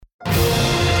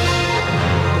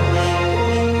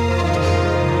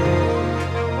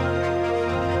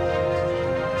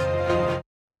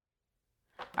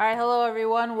right, hello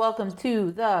everyone. Welcome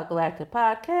to the Galactic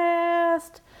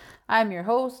Podcast. I'm your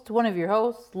host, one of your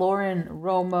hosts, Lauren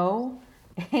Romo.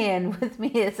 And with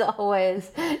me, as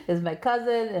always, is my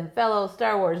cousin and fellow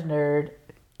Star Wars nerd,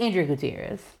 Andrea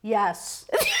Gutierrez. Yes.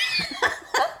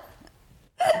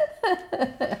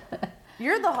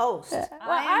 You're the host.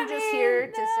 I'm just here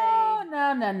to say...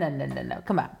 No.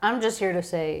 Come on. I'm just here to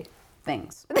say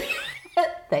thanks.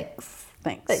 Thanks.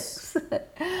 Thanks.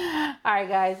 All right,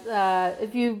 guys.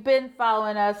 If you've been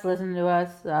following us, listening to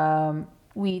us,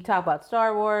 we talk about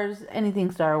Star Wars, anything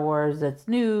Star Wars. That's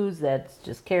news, that's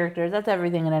just characters, that's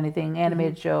everything and anything,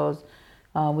 animated shows.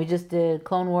 We just did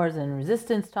Clone Wars and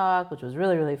Resistance talk, which was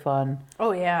really, really fun.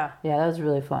 Oh, yeah. Yeah, that was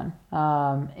really fun.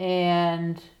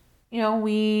 And, you know,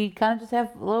 we kind of just have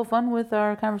a little fun with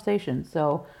our conversation.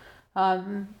 So,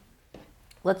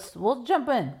 we'll jump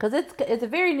in because it's a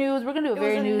very news. We're gonna do a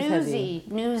very newsy.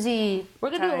 We're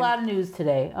gonna do a lot of news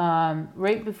today.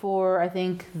 Right before I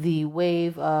think the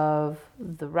wave of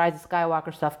the Rise of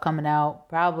Skywalker stuff coming out,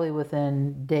 probably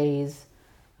within days.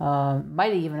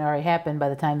 Might even already happen by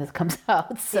the time this comes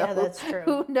out. So yeah, that's true.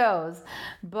 Who knows?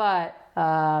 But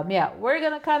yeah, we're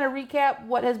gonna kind of recap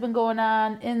what has been going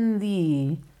on in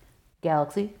the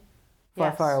galaxy,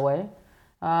 far away.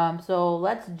 So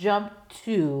let's jump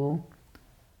to.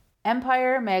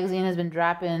 Empire magazine has been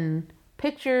dropping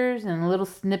pictures and little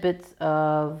snippets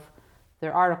of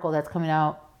their article that's coming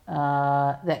out,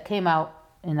 that came out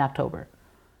in October.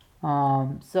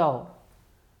 So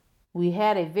we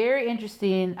had a very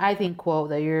interesting, I think, quote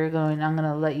that I'm going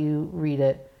to let you read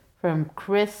it from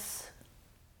Chris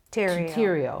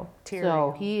Terrio.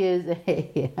 So he is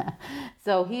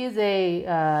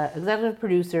a executive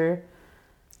producer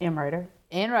and writer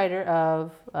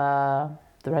of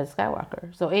The Rise of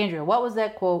Skywalker. So, Andrea, what was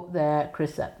that quote that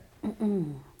Chris said?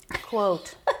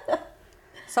 Quote,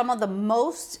 some of the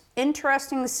most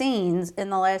interesting scenes in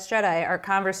The Last Jedi are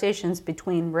conversations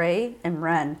between Rey and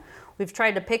Ren. We've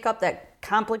tried to pick up that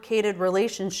complicated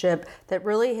relationship that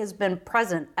really has been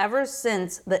present ever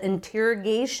since the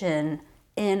interrogation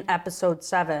in Episode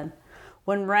 7.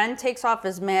 When Ren takes off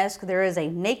his mask, there is a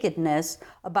nakedness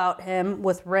about him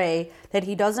with Rey that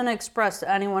he doesn't express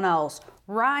to anyone else.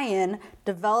 Ryan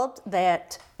developed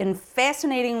that in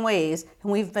fascinating ways,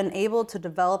 and we've been able to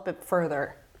develop it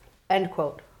further. End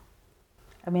quote.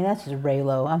 I mean, that's just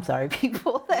ReyLo. I'm sorry,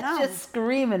 people. That's just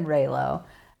screaming ReyLo.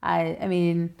 I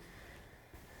mean...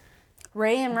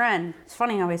 Rey and Ren. It's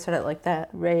funny how he said it like that.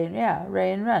 Rey and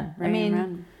Ren.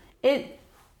 Ren.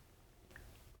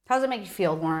 How does it make you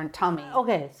feel, Lauren? Tell me.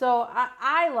 Okay, so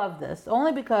I love this.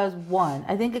 Only because, one,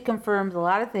 I think it confirms a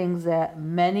lot of things that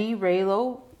many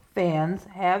ReyLo fans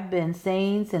have been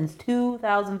saying since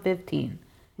 2015.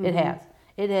 Mm-hmm.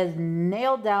 It has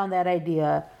nailed down that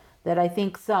idea that I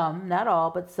think some, not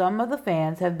all, but some of the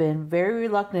fans have been very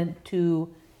reluctant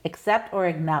to accept or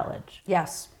acknowledge.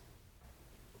 Yes.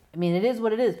 I mean, it is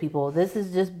what it is, people. This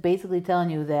is just basically telling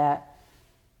you that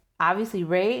obviously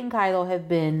Rey and Kylo have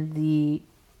been the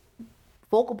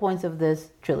focal points of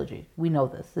this trilogy. We know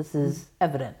this. This is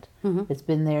evident. Mm-hmm. It's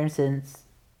been there since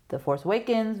The Force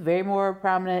Awakens, very more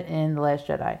prominent in The Last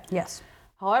Jedi. Yes.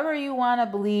 However you want to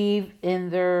believe in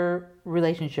their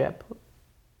relationship,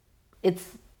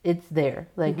 it's there.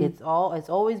 Like, mm-hmm. It's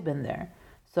always been there.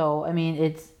 So, I mean,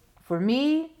 it's, for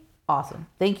me, awesome.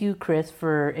 Thank you, Chris,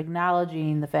 for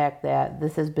acknowledging the fact that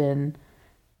this has been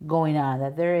going on,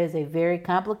 that there is a very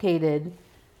complicated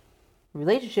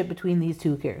relationship between these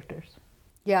two characters.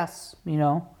 Yes. You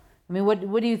know? I mean, what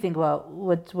do you think about,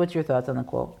 what's your thoughts on the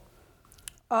quote?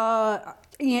 I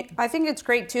think it's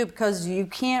great, too, because you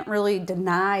can't really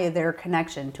deny their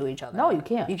connection to each other. No, you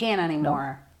can't. You can't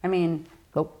anymore. No. I mean...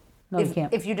 Nope. No, you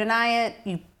can't. If you deny it,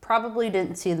 you probably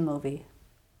didn't see the movie.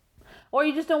 Or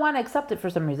you just don't want to accept it for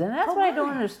some reason. And that's what I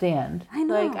don't understand. I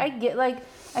know. Like, I get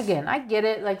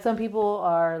it. Like, some people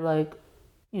are, like,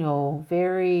 you know,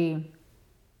 very...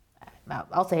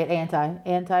 I'll say it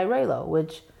anti-ReyLo,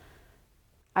 which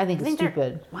I think is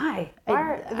stupid. Why?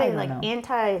 Are they like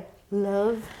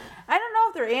anti-love? I don't know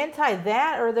if they're anti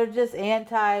that or they're just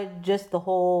anti just the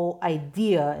whole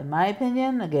idea. In my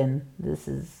opinion, again, this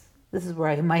is where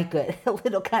I might get a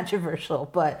little controversial,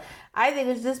 but I think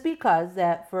it's just because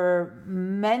that for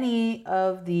many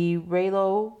of the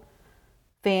ReyLo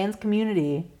fans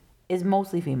community is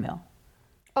mostly female.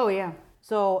 Oh yeah.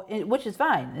 So, which is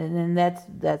fine, and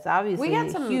that's obviously we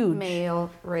got some huge. Male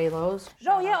ReyLos.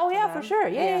 For sure,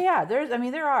 yeah.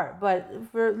 There are, but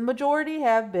for majority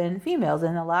have been females,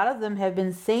 and a lot of them have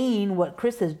been saying what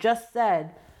Chris has just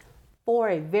said for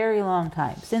a very long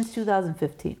time, since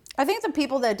 2015. I think the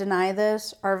people that deny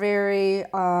this are very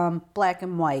black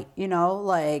and white, you know,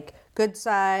 like good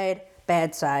side,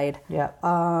 bad side. Yeah.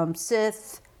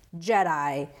 Sith,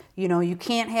 Jedi. You know, you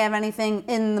can't have anything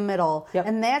in the middle. Yep.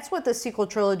 And that's what the sequel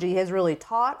trilogy has really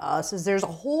taught us, is there's a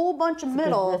whole bunch of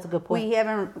middle that's a good point. we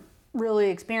haven't really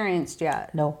experienced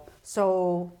yet. No.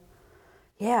 So,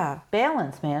 yeah.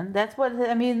 Balance, man. That's what,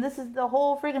 I mean, this is the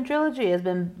whole freaking trilogy has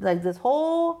been, like, this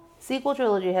whole sequel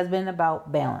trilogy has been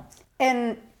about balance.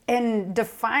 And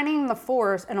defining the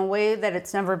Force in a way that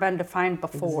it's never been defined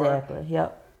before. Exactly,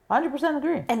 yep. 100%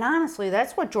 agree. And honestly,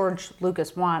 that's what George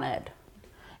Lucas wanted.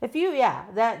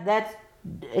 That's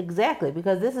exactly,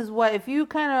 because this is what, if you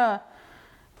kind of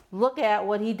look at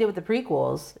what he did with the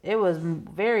prequels, it was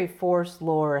very Force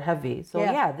lore heavy. So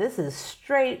yeah, this is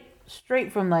straight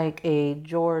from like a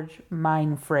George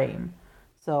mind frame.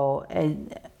 So,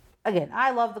 and again,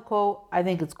 I love the quote. I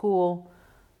think it's cool.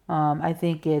 I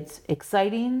think it's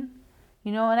exciting,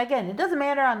 you know. And again, it doesn't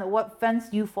matter on what fence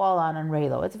you fall on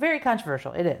ReyLo. It's very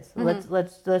controversial. It is. Mm-hmm.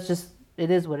 Let's just. It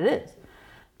is what it is.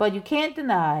 But you can't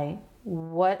deny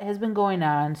what has been going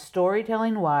on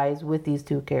storytelling wise with these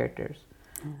two characters.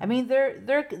 I mean,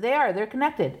 they're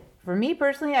connected. For me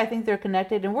personally, I think they're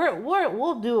connected, and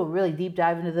we'll do a really deep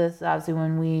dive into this obviously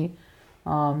when we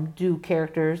do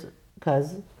characters,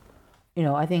 because you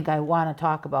know I think I want to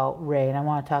talk about Rey and I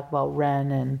want to talk about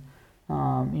Ren and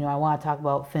you know I want to talk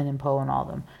about Finn and Poe and all of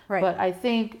them. Right. But I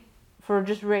think for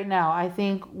just right now, I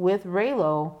think with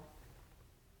ReyLo,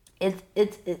 it's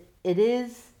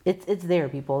there,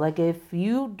 people. Like, if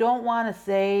you don't want to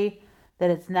say that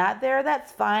it's not there,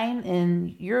 that's fine,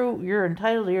 and you're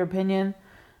entitled to your opinion.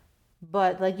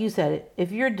 But like you said,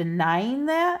 if you're denying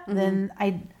that, mm-hmm. then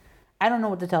I don't know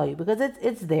what to tell you, because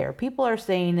it's there. People are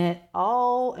saying it.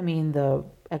 I mean, the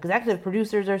executive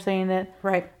producers are saying it.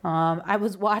 Right. I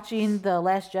was watching the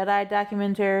Last Jedi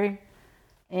documentary,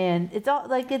 and it's all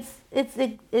like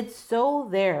it's so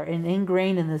there and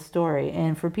ingrained in the story.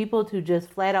 And for people to just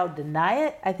flat out deny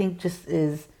it, I think just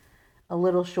is a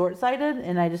little short-sighted,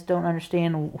 and I just don't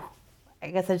understand.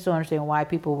 I guess I just don't understand why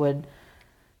people would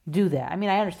do that. I mean,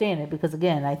 I understand it because,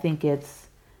 again, I think it's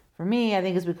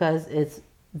because it's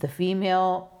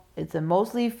it's a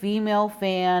mostly female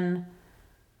fan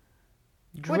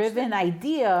driven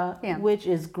idea, which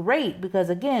is great, because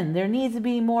again, there needs to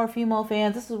be more female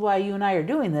fans. This is why you and I are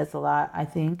doing this a lot, I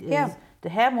think, is to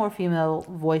have more female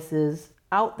voices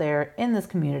out there in this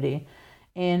community,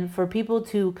 and for people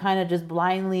to kind of just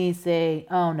blindly say,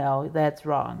 oh no, that's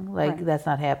wrong, like that's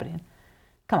not happening.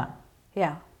 Come on.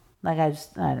 Yeah. Like, I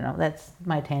don't know. That's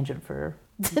my tangent for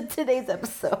today's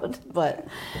episode. But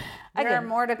there are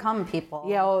more to come, people.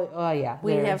 Yeah. Oh yeah.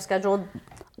 We have scheduled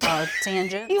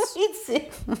tangents.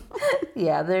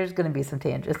 Yeah, there's going to be some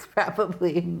tangents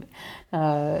probably.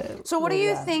 So what do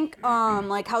you think,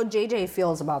 like, how JJ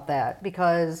feels about that?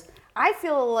 Because I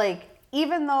feel like,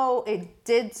 even though it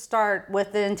did start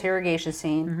with the interrogation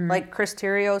scene, mm-hmm. like Chris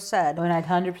Terrio said. And I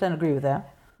 100% agree with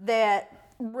that. That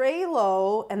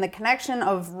ReyLo and the connection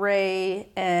of Rey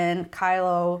and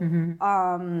Kylo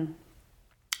mm-hmm.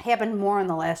 Happened more in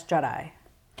The Last Jedi.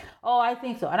 Oh, I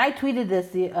think so. And I tweeted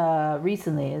this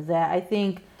recently, is that I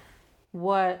think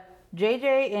what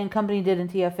JJ and company did in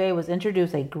TFA was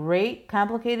introduce a great,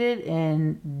 complicated,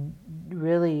 and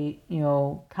really, you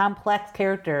know, complex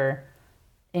character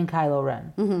in Kylo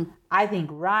Ren. Mm-hmm. I think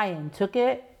Ryan took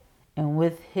it, and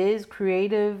with his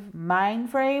creative mind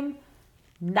frame,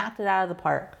 knocked it out of the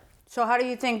park. So how do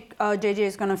you think JJ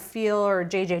is going to feel, or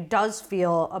JJ does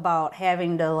feel, about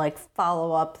having to, like,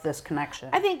 follow up this connection?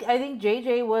 I think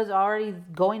JJ was already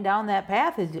going down that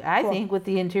path. I think with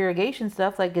the interrogation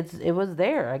stuff, like, it was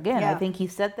there. Again, I think he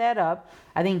set that up.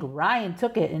 I think Ryan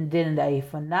took it and did a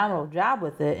phenomenal job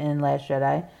with it in Last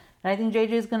Jedi. And I think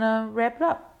JJ is going to wrap it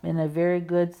up in a very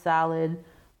good, solid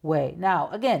way. Now,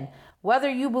 again, whether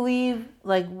you believe,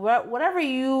 like, whatever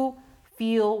you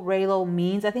feel ReyLo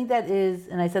means, I think that is,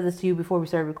 and I said this to you before we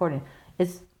started recording,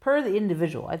 it's per the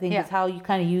individual. I think it's how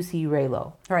you see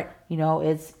ReyLo. Right. You know,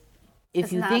 it's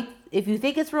if you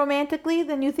think it's romantically,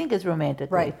 then you think it's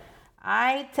romantically.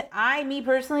 Right. Me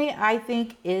personally, I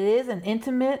think it is an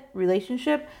intimate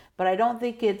relationship, but I don't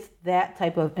think it's that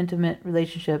type of intimate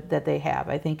relationship that they have.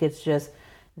 I think it's just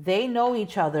they know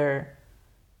each other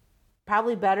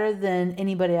probably better than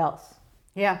anybody else.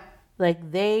 Yeah.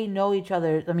 Like, they know each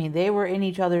other. I mean, they were in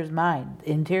each other's mind.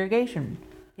 Interrogation.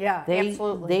 Yeah,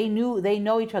 absolutely. They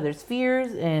know each other's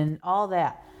fears and all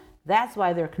that. That's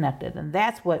why they're connected. And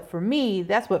that's what for me,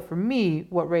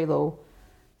 what ReyLo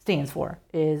stands for,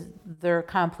 is their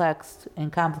complex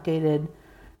and complicated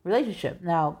relationship.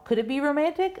 Now, could it be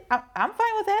romantic? I'm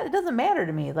fine with that. It doesn't matter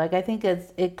to me. Like, I think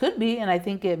it could be, and I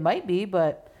think it might be,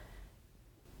 but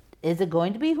Is it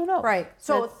going to be? Who knows? Right.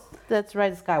 So that's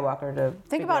Rise of Skywalker to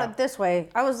think about it this way.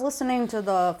 I was listening to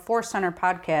the Force Center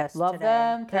podcast Love today.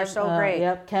 them. They're so great.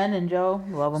 Yep, Ken and Joe.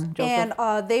 Love them. Joseph.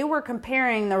 And they were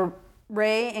comparing the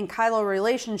Rey and Kylo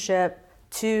relationship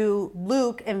to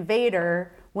Luke and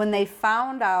Vader when they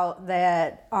found out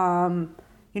that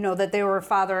that they were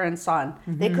father and son.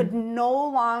 Mm-hmm. They could no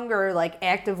longer like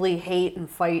actively hate and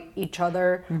fight each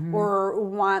other or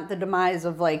want the demise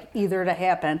of like either to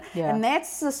happen. Yeah. And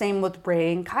that's the same with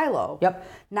Rey and Kylo. Yep.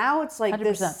 Now it's like 100%.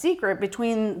 This secret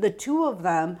between the two of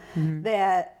them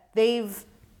that they've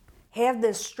have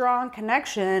this strong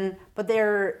connection, but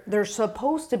they're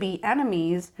supposed to be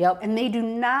enemies. Yep. And they do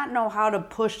not know how to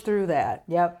push through that.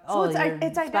 Yep. So it's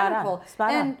identical.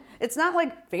 Spot and on. It's not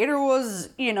like Vader was,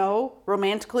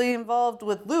 romantically involved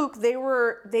with Luke. They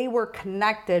were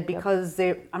connected because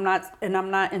I'm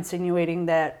not insinuating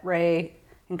that Rey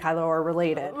and Kylo are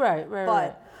related. Right.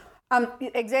 But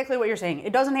exactly what you're saying.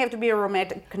 It doesn't have to be a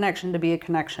romantic connection to be a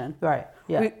connection. Right.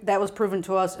 Yeah. That was proven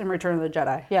to us in Return of the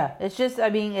Jedi. Yeah. It's just,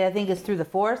 I think it's through the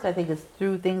Force. I think it's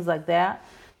through things like that.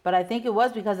 But I think it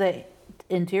was because of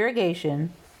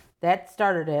interrogation that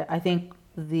started it. I think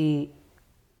the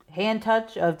hand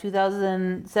touch of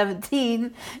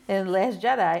 2017 in Last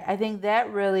Jedi, I think that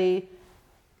really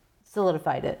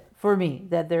solidified it for me,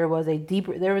 that there was a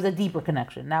deeper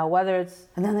connection. Now, whether it's...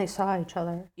 And then they saw each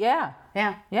other. Yeah.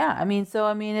 Yeah. Yeah.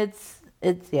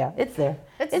 It's there. It's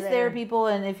there, people.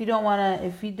 And if you don't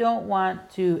want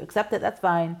to accept it, that's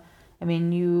fine.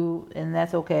 And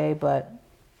that's okay. But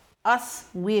us,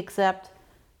 we accept.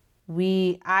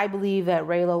 I believe that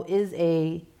ReyLo is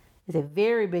a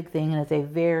very big thing, and it's a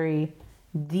very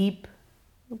deep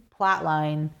plot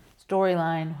line,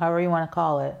 storyline, however you want to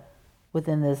call it,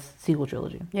 within this sequel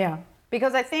trilogy. Yeah.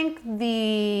 Because I think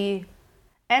the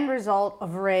end result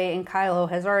of Rey and Kylo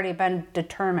has already been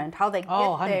determined. How they get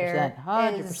 100%, there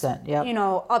 100%, is,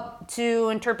 up to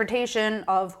interpretation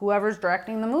of whoever's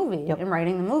directing the movie and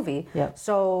writing the movie. Yep.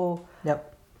 So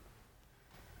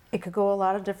it could go a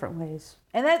lot of different ways.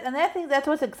 And I think that's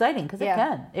what's exciting, because it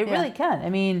can. It really can.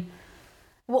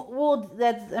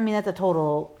 That's a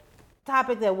total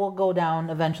topic that we'll go down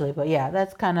eventually. But yeah,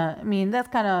 that's kind of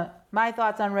my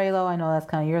thoughts on ReyLo. I know that's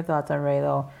kind of your thoughts on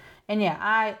ReyLo. And yeah,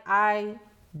 I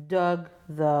dug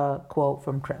the quote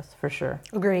from Chris for sure.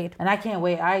 Agreed. And I can't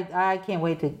wait. I can't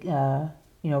wait to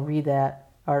read that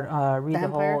or read the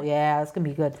whole. Yeah, it's gonna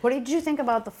be good. What did you think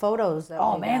about the photos?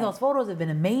 Those photos have been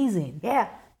amazing. Yeah.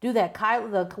 Do that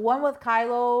the one with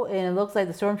Kylo, and it looks like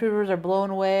the stormtroopers are blown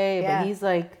away, but he's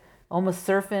like almost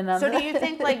surfing on. So do you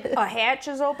think like a hatch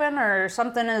is open or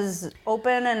something is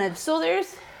open and it's... So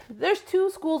there's two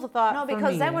schools of thought. No,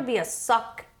 because that would be a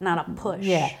suck, not a push.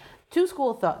 Yeah. Two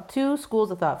schools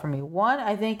of thought for me. One,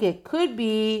 I think it could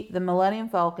be the Millennium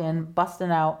Falcon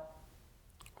busting out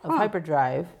of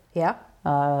hyperdrive. Yeah.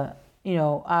 Out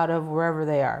of wherever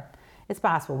they are. It's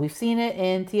possible. We've seen it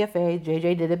in TFA.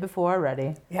 JJ did it before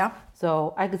already. Yeah.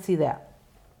 So I could see that.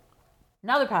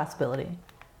 Another possibility.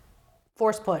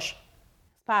 Force push.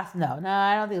 No,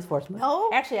 I don't think it's force push. No?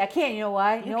 Actually, I can't. You know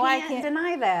why? You know why I can't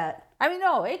deny that.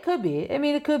 No, it could be.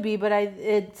 It could be, but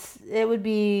that would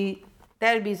be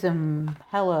some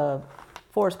hella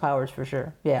force powers for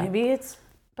sure. Yeah. Maybe it's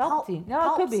Palpatine.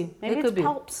 No, it could be. Maybe it could be.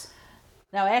 Palps.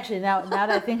 No, actually, now that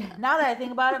I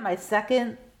think about it, my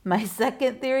second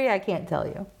theory, I can't tell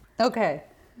you. Okay.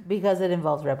 Because it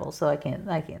involves Rebels, so I can't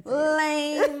say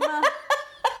Lame.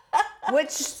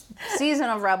 Which season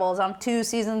of Rebels? I'm 2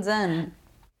 seasons in.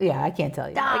 Yeah, I can't tell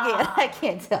you. I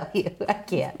can't tell you. I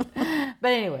can't.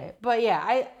 But anyway,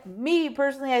 me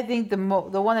personally, I think the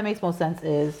one that makes most sense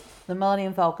is the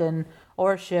Millennium Falcon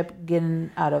or ship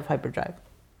getting out of hyperdrive.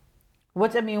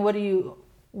 What did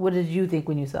you think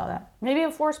when you saw that? Maybe a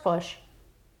force push.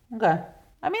 Okay.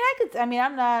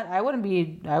 I wouldn't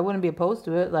be opposed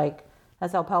to it. Like,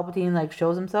 that's how Palpatine like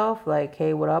shows himself. Like,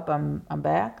 hey, what up? I'm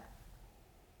back.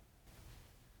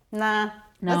 Nah.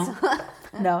 No.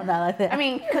 No, not like that.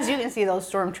 Because you can see those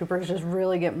stormtroopers just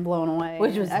really getting blown away.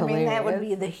 Which was hilarious. That would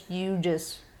be the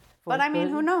hugest. But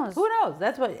who knows? Who knows?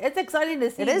 That's what it's exciting to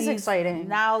see. It is exciting.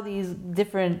 Now these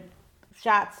different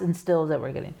shots and stills that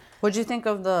we're getting. What'd you think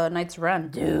of the Knights of Ren?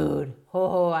 Dude.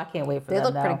 I can't wait for them. They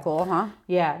look now. Pretty cool, huh?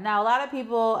 Yeah. Now a lot of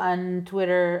people on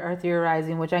Twitter are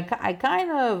theorizing, which I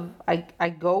kind of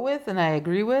go with and I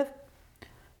agree with.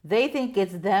 They think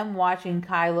it's them watching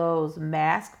Kylo's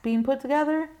mask being put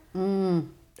together.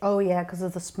 Oh yeah, because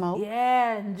of the smoke.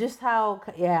 Yeah, and just how.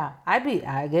 Yeah, I'm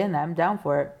down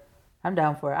for it. I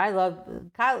love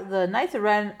the Knights of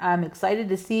Ren. I'm excited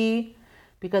to see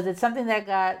because it's something that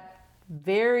got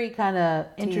very kind of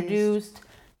introduced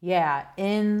Yeah,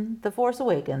 in The Force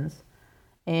Awakens,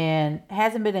 and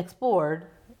hasn't been explored.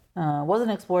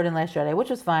 Wasn't explored in Last Jedi, which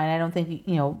was fine. I don't think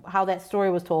how that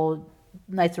story was told.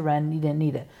 Knights of Ren, you didn't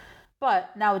need it.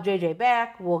 But now with JJ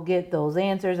back, we'll get those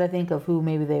answers, I think, of who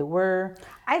maybe they were.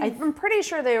 I'm pretty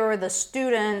sure they were the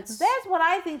students. That's what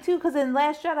I think, too, because in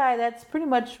Last Jedi, that's pretty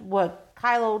much what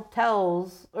Kylo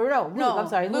tells... Or no,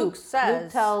 Luke says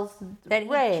Luke tells that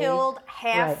Rey, he killed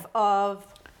half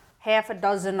a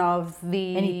dozen of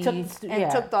the... And he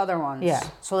took the other ones. Yeah.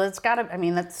 So that's got to... I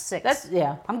mean, that's 6.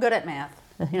 I'm good at math,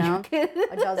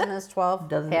 A dozen is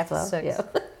 12, half is 6. Yeah.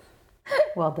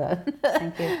 Well done.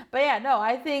 Thank you. But yeah, no,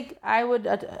 I think I would...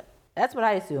 that's what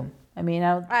I assume. I mean,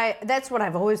 that's what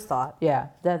I've always thought. Yeah,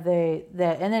 and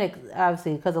then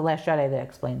obviously because of Last Jedi, they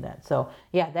explained that. So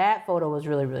yeah, that photo was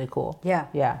really, really cool. Yeah.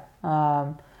 Yeah.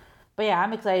 But yeah,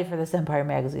 I'm excited for this Empire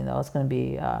magazine though. It's gonna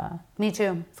be. Me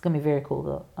too. It's gonna be very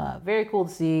cool very cool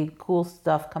to see cool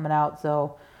stuff coming out.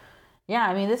 So yeah,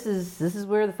 I mean this is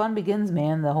where the fun begins,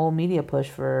 man. The whole media push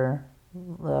for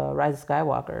the Rise of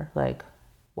Skywalker. Like,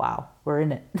 wow, we're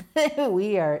in it.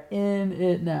 We are in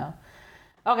it now.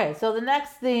 Okay, so the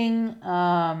next thing,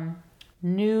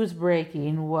 news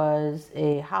breaking, was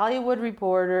a Hollywood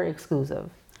Reporter exclusive.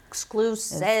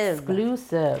 Exclusive.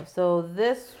 So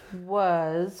this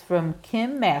was from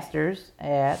Kim Masters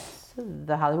at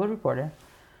the Hollywood Reporter.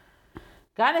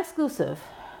 Got an exclusive,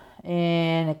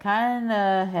 and it kind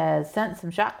of has sent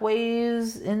some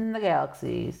shockwaves in the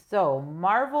galaxy. So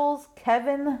Marvel's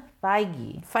Kevin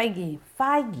Feige,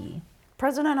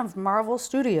 president of Marvel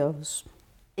Studios,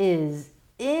 is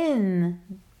in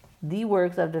the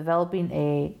works of developing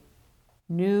a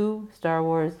new Star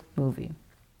Wars movie.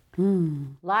 A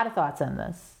lot of thoughts on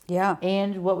this. Yeah.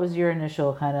 And what was your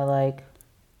initial kind of like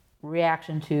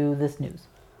reaction to this news?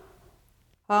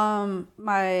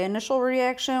 My initial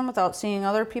reaction, without seeing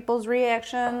other people's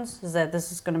reactions, is that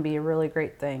this is going to be a really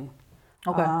great thing.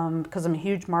 Okay. Because I'm a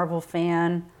huge Marvel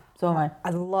fan. So am I.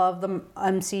 I love the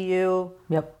MCU.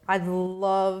 Yep. I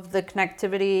love the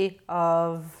connectivity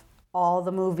of all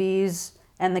the movies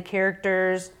and the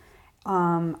characters.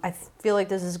 I feel like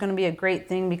this is going to be a great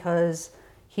thing because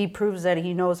he proves that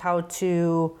he knows how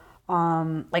to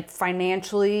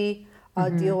financially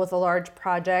deal with a large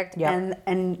project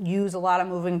and use a lot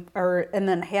of and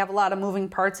then have a lot of moving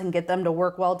parts and get them to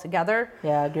work well together.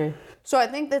 Yeah, I agree. So I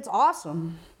think that's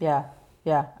awesome. Yeah.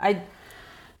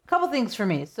 Couple things for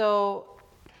me. So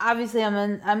obviously I'm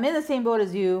in the same boat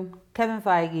as you. Kevin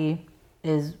Feige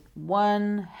is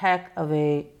one heck of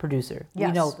a producer. Yes.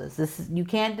 You know this. You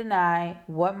can't deny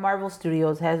what Marvel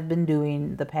Studios has been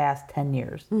doing the past 10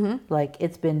 years. Mm-hmm. Like,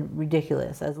 it's been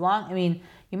ridiculous.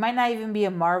 You might not even be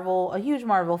a huge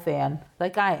Marvel fan.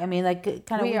 Like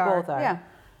we both are. Yeah.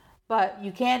 But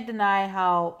you can't deny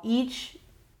how each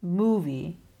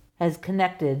movie has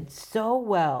connected so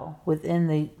well within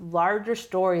the larger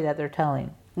story that they're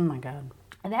telling. Oh my God.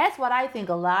 And that's what I think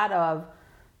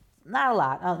not a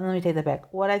lot, let me take that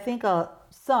back. What I think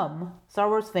some Star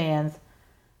Wars fans'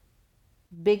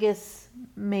 biggest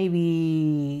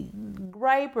maybe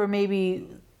gripe, or maybe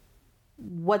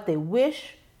what they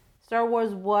wish Star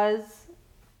Wars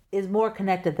is more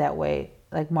connected that way,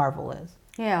 like Marvel is.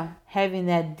 Yeah. Having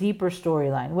that deeper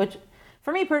storyline, which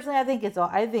for me personally, I think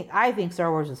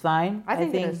Star Wars is fine. I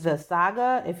think the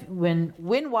saga, when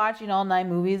watching all 9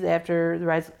 movies after the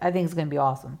Rise, I think it's going to be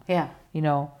awesome. Yeah.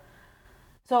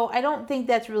 So I don't think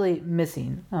that's really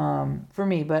missing for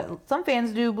me, but some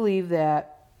fans do believe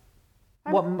that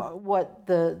what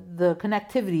the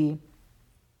connectivity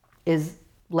is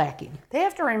lacking. They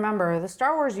have to remember the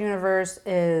Star Wars universe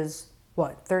is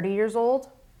 30 years old?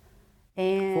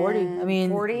 And 40.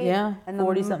 40? Yeah, and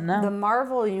 40 something now. The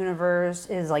Marvel universe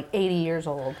is 80 years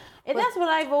old. And that's what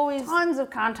I've always... Tons of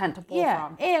content to pull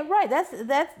from. Yeah, right.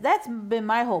 That's been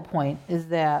my whole point, is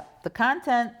that the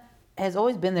content has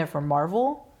always been there for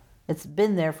Marvel. It's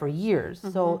been there for years.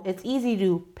 Mm-hmm. So it's easy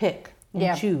to pick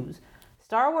and choose.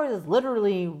 Star Wars is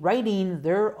literally writing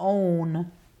their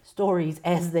own stories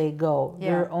as they go,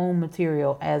 their own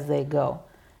material as they go.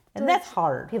 And that's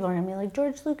hard. People are going to be like,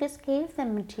 George Lucas gave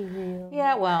them material.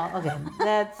 Yeah, well,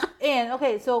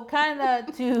 okay. So kind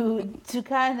of to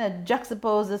kind of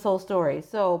juxtapose this whole story.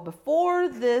 So before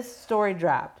this story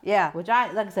dropped, which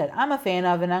like I said, I'm a fan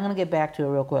of, and I'm going to get back to it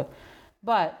real quick.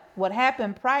 But what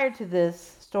happened prior to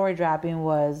this story dropping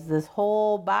was this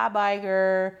whole Bob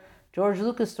Iger, George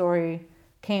Lucas story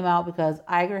came out because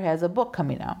Iger has a book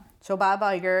coming out. So Bob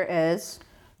Iger is...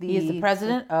 He is the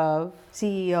president of...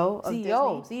 CEO of Disney.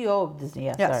 CEO of Disney,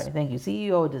 yes. Sorry, thank you.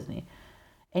 CEO of Disney.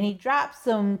 And he dropped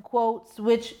some quotes,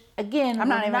 which, again... I'm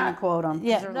not even going to quote them.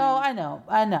 Yeah, no, I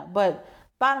know. But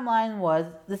bottom line was,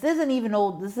 this isn't even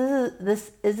old.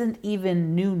 This isn't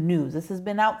even new news. This has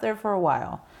been out there for a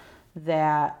while.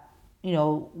 That, you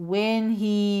know, when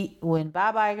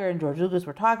Bob Iger and George Lucas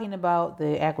were talking about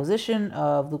the acquisition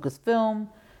of Lucasfilm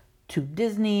to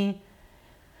Disney,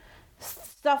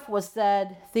 stuff was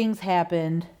said, things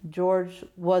happened. George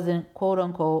wasn't, quote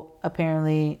unquote,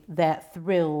 apparently that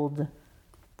thrilled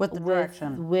with the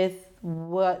direction, with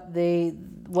what they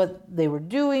were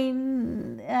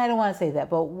doing. I don't want to say that,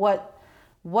 but what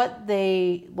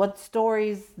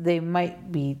stories they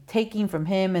might be taking from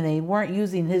him, and they weren't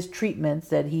using his treatments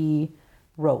that he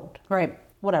wrote. Right.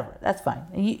 Whatever. That's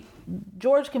fine.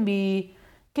 George can be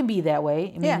that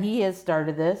way. I mean, he has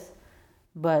started this,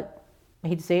 but I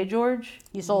hate to say it, George.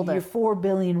 You sold it. You're $4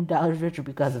 billion richer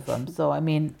because of him. So, I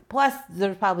mean, plus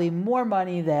there's probably more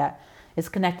money that is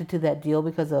connected to that deal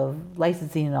because of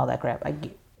licensing and all that crap.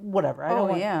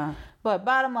 Whatever. But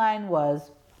bottom line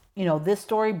was, you know, this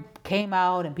story came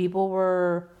out and people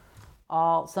were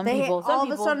all of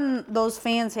a sudden those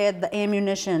fans had the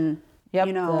ammunition. Yep.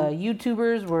 You know, the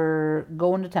YouTubers were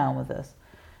going to town with this.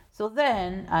 So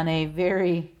then, on a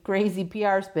very crazy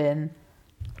PR spin,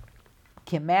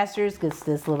 Kim Masters gets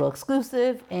this little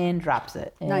exclusive and drops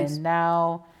it. And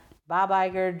now Bob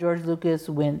Iger, George Lucas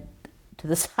went to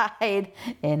the side,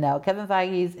 and now Kevin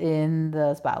Feige's in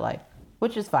the spotlight,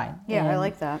 which is fine. Yeah, and I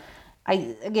like that.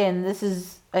 I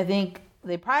think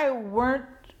they probably weren't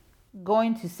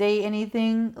going to say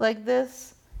anything like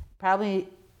this, probably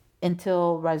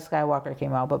until Rise of Skywalker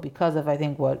came out. But because of, I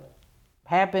think, what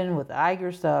happened with the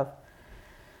Iger stuff,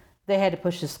 they had to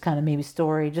push this kind of maybe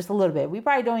story just a little bit. We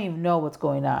probably don't even know what's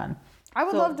going on. I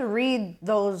would love to read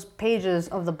those pages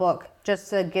of the book just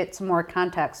to get some more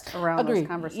context around those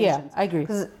conversations. Yeah, I agree.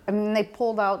 Because, I mean, they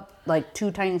pulled out like 2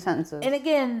 tiny sentences. And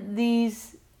again,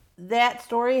 that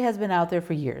story has been out there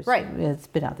for years. Right. It's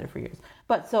been out there for years.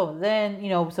 But so then, you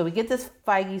know, so we get this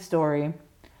Feige story.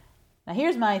 Now,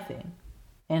 here's my thing.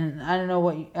 And I don't know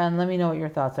and let me know what your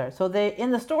thoughts are. So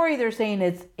in the story, they're saying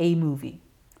it's a movie.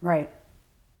 Right.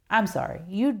 I'm sorry.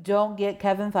 You don't get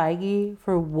Kevin Feige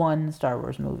for one Star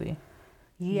Wars movie.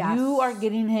 Yes. You are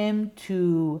getting him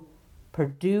to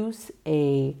produce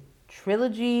a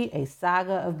trilogy, a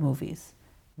saga of movies.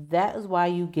 That is why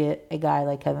you get a guy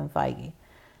like Kevin Feige.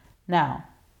 Now,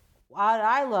 what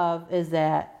I love is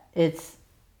that it's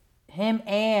him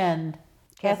and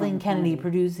Kathleen Kennedy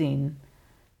producing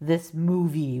this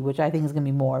movie, which I think is going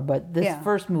to be more, but this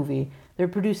first movie, they're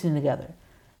producing together.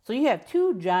 So you have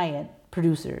 2 giant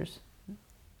producers.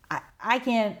 I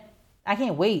can't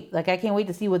wait. Like, I can't wait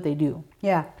to see what they do.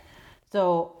 Yeah.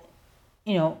 So,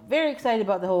 you know, very excited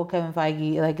about the whole Kevin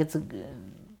Feige. Like, it's a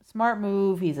smart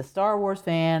move. He's a Star Wars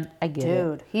fan. I get it.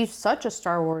 Dude, he's such a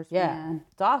Star Wars fan.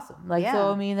 It's awesome. Like,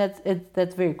 so, I mean,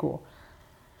 that's very cool.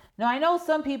 Now, I know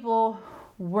some people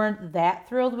weren't that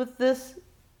thrilled with this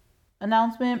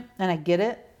announcement, and I get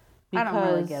it. I don't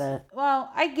really get it.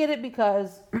 Well, I get it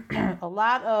because a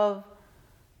lot of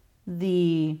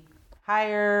the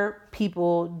higher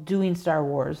people doing Star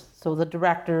Wars, so the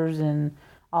directors and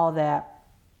all that,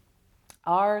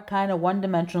 are kind of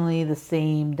one-dimensionally the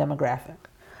same demographic.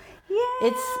 Yeah,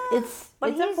 it's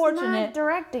he's unfortunate. Not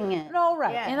directing it. No,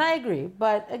 right, and I agree.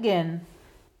 But again,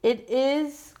 it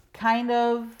is kind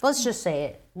of, let's just say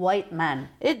it, white men.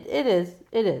 It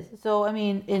is. So I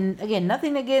mean, again,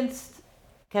 nothing against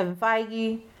Kevin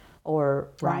Feige or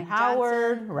Ron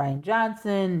Howard, Rian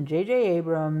Johnson, J.J.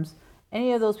 Abrams,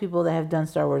 any of those people that have done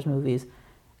Star Wars movies.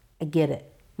 I get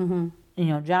it. Mm-hmm. You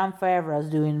know, Jon Favreau's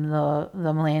doing the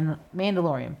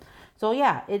Mandalorian. So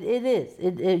yeah, it is.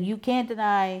 You can't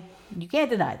deny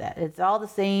that. It's all the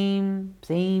same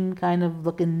kind of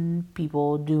looking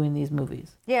people doing these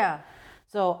movies. Yeah.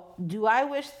 So do I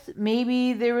wish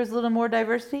maybe there was a little more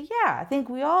diversity? Yeah, I think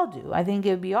we all do. I think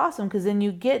it would be awesome because then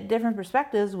you get different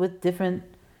perspectives with different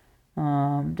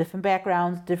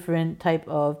backgrounds, different type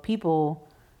of people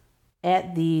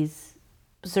at these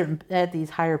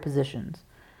higher positions.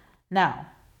 Now,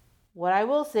 what I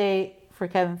will say for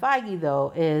Kevin Feige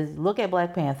though is look at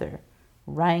Black Panther,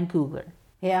 Ryan Coogler.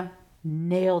 Yeah,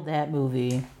 nailed that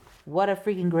movie. What a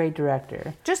freaking great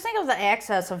director. Just think of the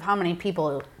access of how many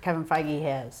people Kevin Feige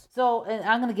has. So, and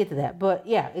I'm going to get to that. But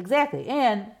yeah, exactly.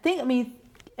 And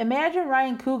imagine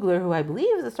Ryan Coogler, who I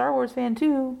believe is a Star Wars fan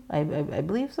too. I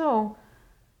believe so.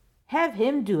 Have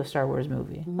him do a Star Wars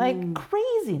movie. Like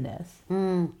craziness.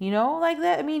 You know, like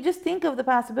that. I mean, just think of the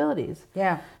possibilities.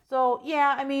 Yeah. So,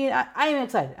 yeah, I mean, I am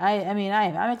excited.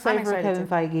 I'm excited for Kevin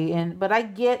Feige. But I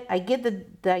get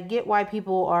why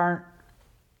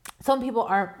some people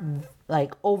aren't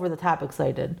like over the top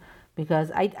excited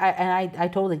because I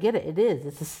totally get it. It is.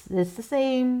 It's the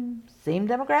same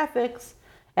demographics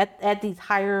at these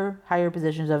higher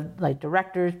positions of like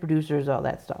directors, producers, all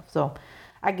that stuff. So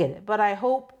I get it. But I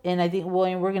hope, and I think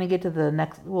William, we're gonna get to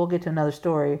we'll get to another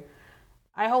story.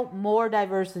 I hope more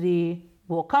diversity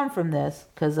will come from this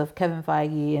because of Kevin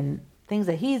Feige, and things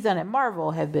that he's done at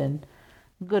Marvel have been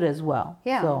good as well.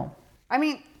 Yeah. So I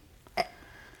mean,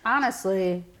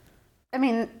 honestly,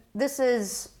 this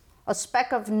is a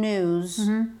speck of news,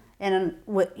 and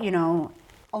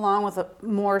along with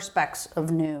more specks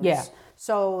of news. Yeah.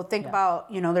 So think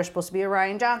about, there's supposed to be a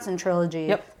Rian Johnson trilogy.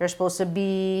 Yep. There's supposed to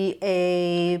be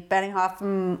a Benioff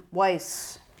and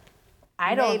Weiss.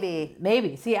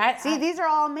 Maybe. See, these are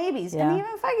all maybes, and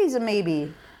even Feige's a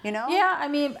maybe. Yeah, I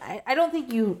mean, I don't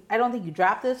think you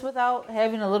drop this without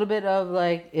having a little bit of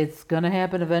like it's gonna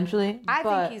happen eventually. I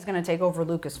think he's gonna take over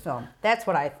Lucasfilm. That's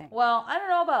what I think. Well, I don't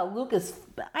know about Lucas.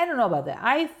 I don't know about that.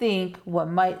 I think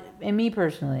and me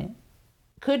personally,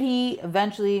 could he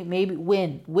eventually maybe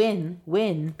when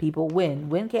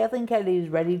Kathleen Kennedy is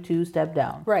ready to step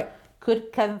down? Right.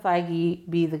 Could Kevin Feige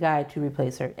be the guy to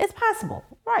replace her? It's possible.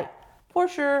 Right. For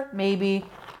sure. Maybe.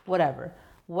 Whatever.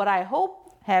 What I hope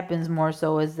happens more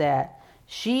so is that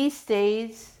she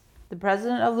stays the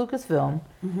president of Lucasfilm.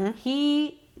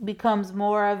 He becomes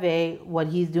more of what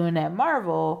he's doing at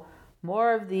Marvel,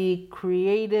 more of the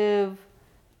creative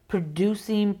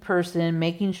producing person,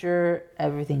 making sure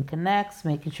everything connects,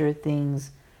 making sure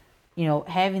things,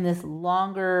 having this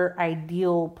longer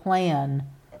ideal plan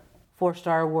for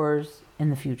Star Wars in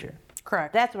the future.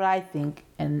 Correct. That's what I think,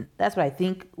 and that's what I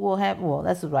think will happen. Well,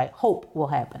 that's what I hope will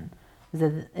happen,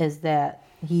 is that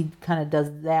he kind of does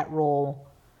that role.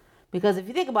 Because if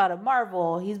you think about it,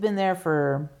 Marvel, he's been there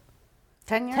for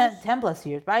 10 years? 10 plus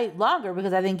years, right? Longer,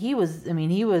 because I think he was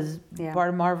part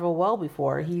of Marvel well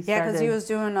before he started. Yeah, because he was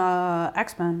doing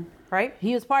X-Men, right?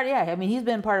 He was he's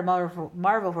been part of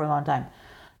Marvel for a long time.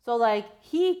 So, like,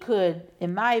 he could,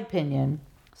 in my opinion,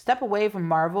 step away from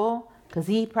Marvel, because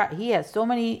he has so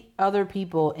many other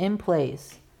people in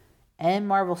place and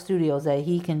Marvel Studios that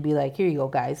he can be like, here you go,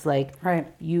 guys. Like, right.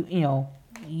 You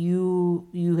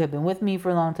have been with me for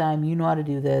a long time. You know how to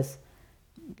do this.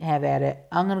 Have at it.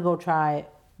 I'm going to go try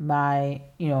my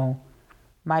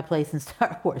place in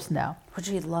Star Wars now. Which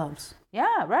he loves.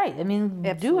 Yeah, right. I mean,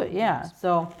 Absolutely. Do it. Yeah.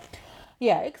 So,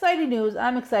 yeah, exciting news.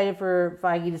 I'm excited for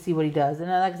Feige to see what he does. And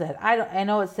like I said, I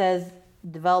know it says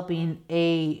developing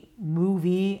a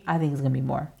movie. I think it's going to be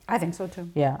more. I think so too.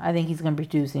 Yeah, I think he's going to be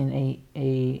producing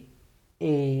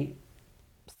a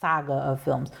saga of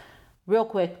films. Real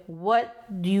quick,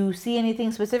 do you see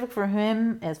anything specific for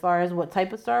him as far as what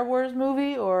type of Star Wars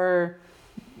movie, or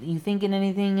you thinking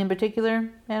anything in particular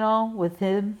at all with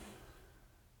him?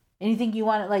 Anything you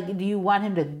want, like, do you want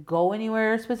him to go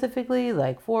anywhere specifically,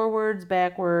 like forwards,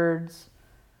 backwards?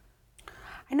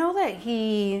 I know that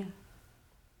he,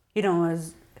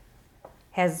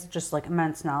 has just like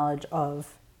immense knowledge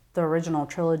of the original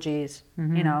trilogies,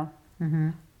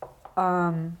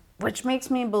 which makes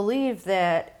me believe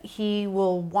that he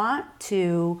will want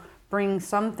to bring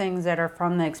some things that are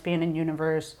from the expanded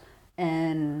universe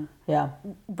and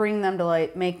bring them to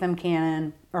light, make them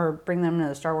canon, or bring them to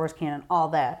the Star Wars canon, all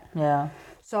that. Yeah.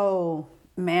 So,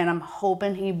 man, I'm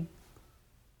hoping he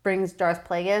brings Darth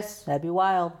Plagueis. That'd be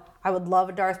wild. I would love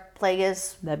a Darth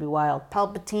Plagueis. That'd be wild.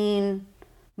 Palpatine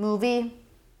movie.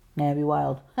 That'd be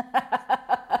wild.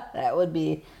 That'd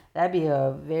be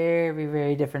a very,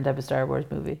 very different type of Star Wars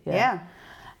movie. Yeah.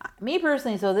 Me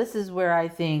personally, so this is where I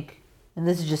think, and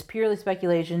this is just purely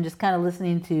speculation, just kind of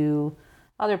listening to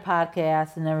other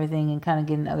podcasts and everything and kind of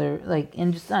getting other, like,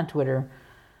 and just on Twitter.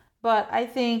 But I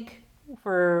think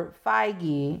for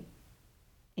Feige,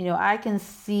 I can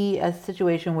see a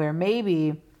situation where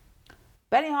maybe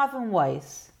Benioff and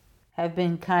Weiss have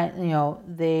been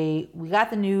we got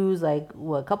the news like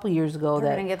a couple years ago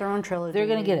they're gonna get their own trilogy. They're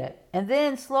gonna get it, and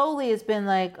then slowly it's been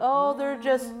like, oh, they're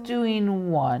just doing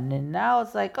one, and now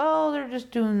it's like, oh, they're just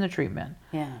doing the treatment.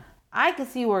 Yeah, I can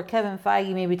see where Kevin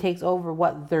Feige maybe takes over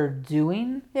what they're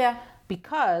doing. Yeah,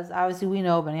 because obviously we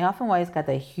know Benioff and Weiss got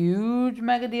that huge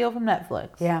mega deal from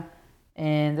Netflix. Yeah,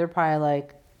 and they're probably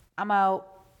like, I'm out.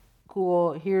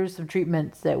 Cool. Here's some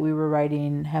treatments that we were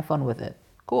writing. Have fun with it.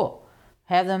 Cool.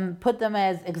 Put them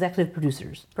as executive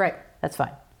producers. Right. That's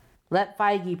fine. Let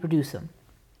Feige produce them.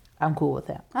 I'm cool with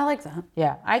that. I like that.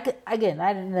 Yeah.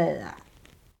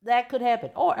 That could happen.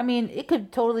 Or, it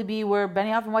could totally be where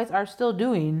Benioff and Weiss are still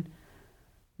doing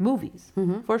movies.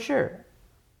 Mm-hmm. For sure.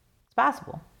 It's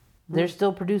possible. Mm-hmm. They're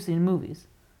still producing movies.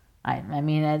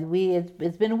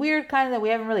 It's been weird kind of that we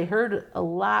haven't really heard a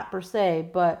lot per se,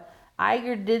 but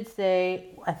Iger did say,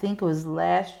 I think it was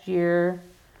last year,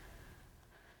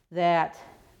 that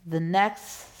the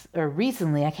next, or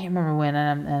recently, I can't remember when,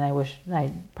 and I wish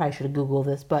I probably should have Googled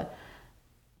this, but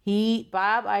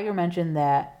Bob Iger mentioned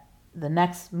that the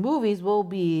next movies will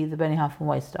be the Benny Huff and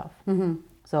White stuff. Mm-hmm.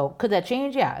 So could that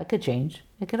change? Yeah, it could change.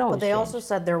 It could always change. But they also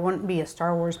said there wouldn't be a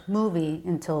Star Wars movie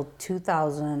until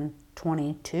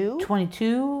 2022?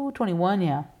 22, 21,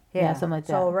 yeah. Yeah, something like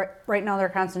that. So right now they're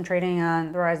concentrating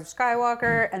on The Rise of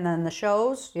Skywalker and then the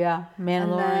shows. Yeah,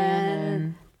 Mandalorian.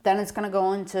 And then it's going to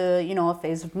go into, a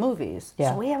phase of movies.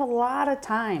 Yeah. So we have a lot of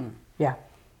time. Yeah.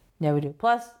 Yeah, we do.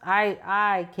 Plus,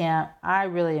 I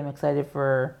really am excited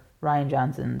for Rian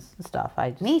Johnson's stuff.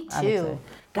 Me too.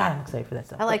 I'm excited for that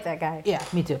stuff. I like that guy. Yeah,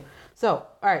 me too. So,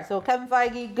 all right. So Kevin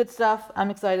Feige, good stuff.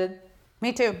 I'm excited.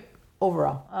 Me too.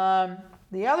 Overall.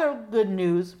 The other good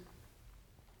news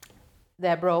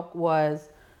that broke was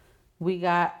we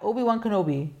got Obi-Wan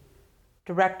Kenobi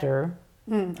director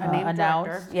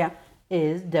announced. Yeah.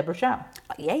 Is Deborah Chow.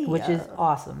 Yeah. Which is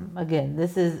awesome. Again,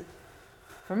 this is,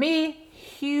 for me,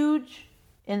 huge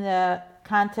in the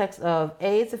context of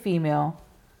A, it's a female,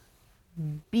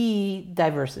 B,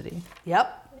 diversity.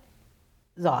 Yep.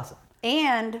 It's awesome.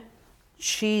 And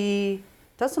she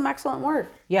does some excellent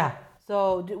work. Yeah.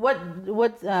 So what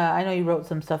I know you wrote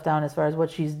some stuff down as far as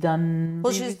what she's done.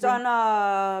 Well, she's done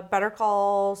Better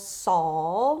Call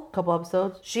Saul. A couple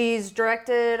episodes. She's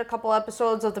directed a couple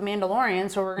episodes of The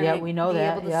Mandalorian, so we're going to be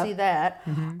able to see that.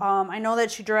 Mm-hmm. I know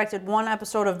that she directed one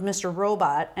episode of Mr.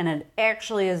 Robot, and it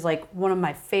actually is like one of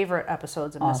my favorite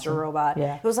episodes of Mr. Robot.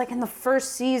 Yeah. It was like in the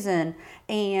first season,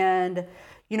 and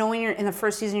when you're in the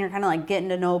first season, you're kind of like getting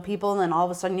to know people, and then all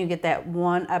of a sudden you get that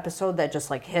one episode that just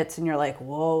like hits, and you're like,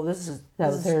 "Whoa, that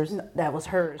was hers." That was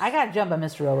hers. I got to jump on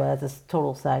Mr. Robot. That's a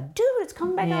total side. Dude, it's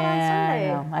coming back out on Sunday.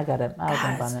 Yeah, I know. I got it. I'll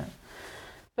jump on it.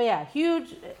 But yeah,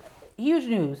 huge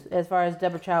news as far as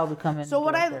Deborah Chow becoming. So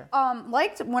what director. I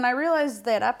liked when I realized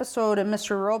that episode of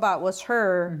Mr. Robot was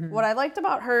her, what I liked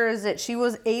about her is that she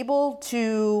was able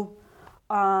to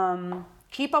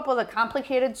keep up with a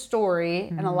complicated story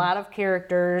and a lot of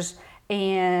characters,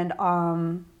 and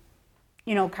kind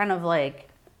of like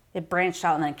it branched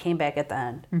out and then came back at the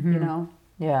end.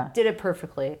 Yeah, did it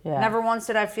perfectly. Yeah. Never once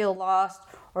did I feel lost,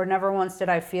 or never once did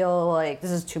I feel like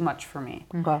this is too much for me.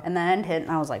 Okay. And the end hit, and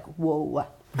I was like, whoa.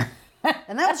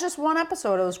 And that was just one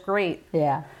episode. It was great.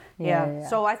 Yeah.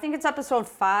 So I think it's episode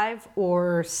 5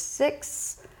 or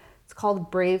 6. It's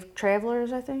called Brave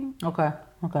Travelers, I think. Okay.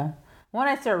 When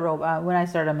I start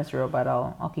on Mr. Robot,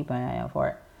 I'll keep my eye out for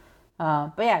it.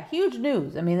 But yeah, huge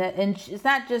news. I mean, and it's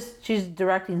not just she's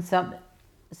directing some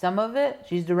of it.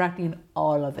 She's directing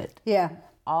all of it. Yeah.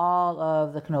 All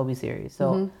of the Kenobi series.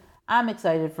 So I'm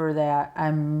excited for that.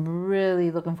 I'm really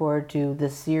looking forward to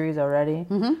this series already.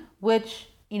 Which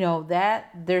that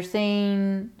they're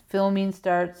saying filming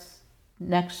starts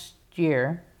next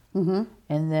year, and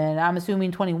then I'm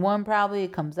assuming 21 probably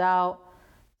it comes out.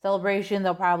 Celebration,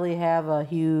 they'll probably have a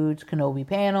huge Kenobi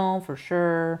panel for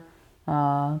sure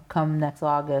come next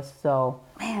August. So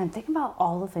man, think about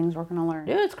all the things we're gonna learn.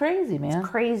 Dude, it's crazy, man. It's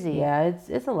crazy. Yeah,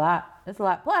 it's a lot. It's a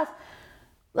lot. Plus,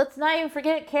 let's not even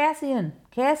forget Cassian.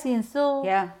 Cassian's still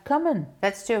coming.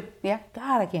 That's true. Yeah.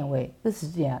 God, I can't wait. It's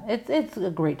a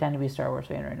great time to be a Star Wars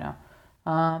fan right now.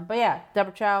 But yeah,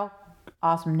 Deborah Chow,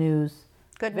 awesome news.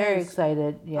 Good Very news.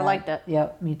 excited. Yeah. I liked it.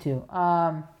 Yep, me too.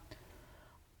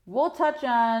 We'll touch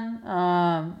on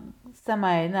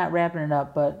not wrapping it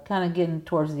up, but kind of getting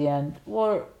towards the end.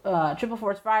 Triple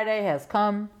Force Friday has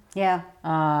come. Yeah.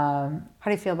 How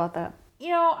do you feel about that?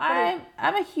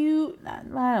 I'm a huge.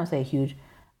 I don't say huge.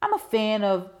 I'm a fan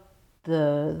of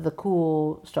the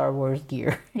cool Star Wars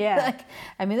gear. Yeah.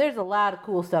 There's a lot of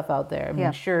cool stuff out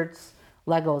there. Shirts,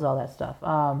 Legos, all that stuff.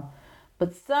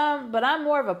 But I'm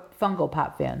more of a Funko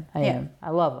Pop fan. I am.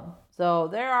 I love them. So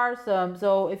there are some.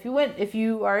 So if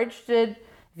you are interested,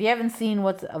 if you haven't seen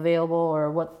what's available or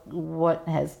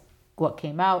what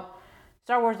came out,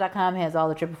 StarWars.com has all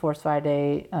the Triple Force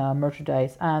Friday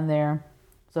merchandise on there.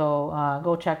 So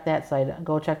go check that site.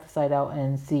 Go check the site out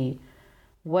and see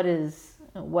what has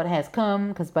come.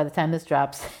 Because by the time this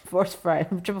drops,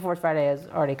 Triple Force Friday has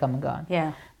already come and gone.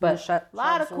 Yeah, but a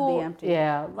lot of cool.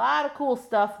 Yeah, a lot of cool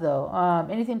stuff though.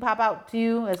 Anything pop out to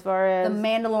you as far as the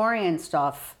Mandalorian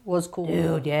stuff was cool?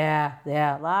 Dude, yeah,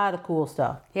 a lot of cool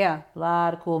stuff. Yeah, a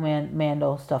lot of cool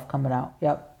Mando stuff coming out.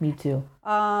 Yep, me too. The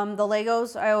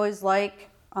Legos I always like.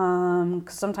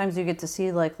 'Cause sometimes you get to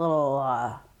see like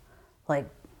little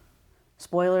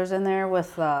spoilers in there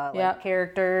with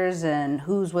characters and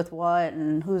who's with what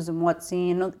and who's in what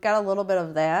scene. Got a little bit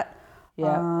of that.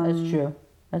 Yeah, that's true.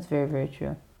 That's very, very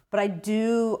true. But I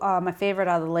do, my favorite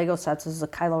out of the Lego sets is the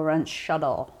Kylo Ren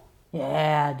shuttle.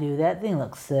 Yeah, dude, that thing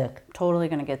looks sick. Totally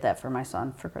going to get that for my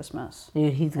son for Christmas.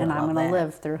 Dude, he's going to And I'm going to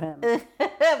live through him.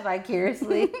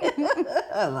 vicariously.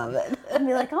 I love it. And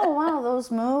be like, oh, wow,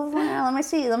 those move. Well, let me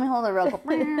see. Let me hold it real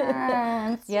quick.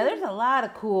 Yeah, there's a lot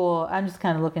of cool. I'm just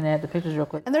kind of looking at the pictures real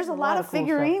quick. And there's a lot of cool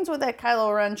figurines with that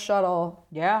Kylo Ren shuttle.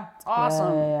 Yeah. It's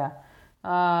awesome. Yeah.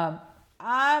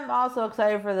 I'm also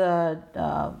excited for the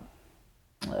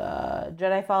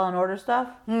Jedi Fallen Order stuff.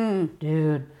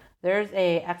 Dude, there's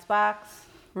a Xbox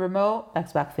remote.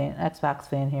 Xbox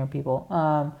fan here, people.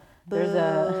 There's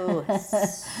a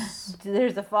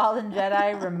Fallen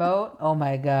Jedi remote. Oh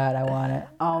my god, I want it.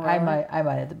 Oh, really? I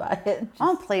might have to buy it.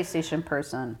 I'm a PlayStation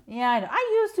person. Yeah, I know.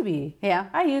 I used to be. Yeah.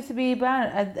 I used to be,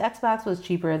 but Xbox was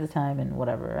cheaper at the time and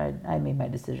whatever. I made my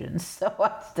decisions, so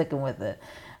I'm sticking with it.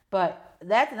 But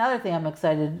that's another thing I'm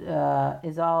excited,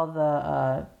 is all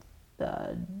the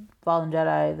Fallen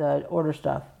Jedi, the Order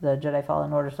stuff, the Jedi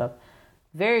Fallen Order stuff.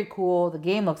 Very cool. The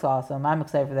game looks awesome. I'm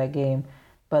excited for that game.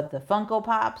 But the Funko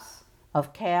Pops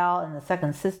of Cal and the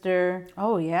second sister.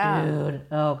 Oh, yeah. Dude.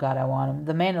 Oh, God, I want them.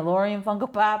 The Mandalorian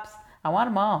Funko Pops. I want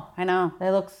them all. I know.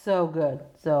 They look so good.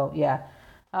 So, yeah.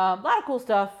 A lot of cool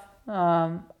stuff.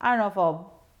 I don't know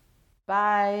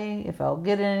if I'll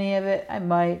get any of it. I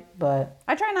might, but...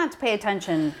 I try not to pay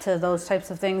attention to those types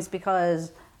of things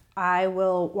because I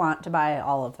will want to buy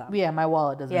all of them. Yeah, my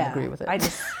wallet doesn't agree with it.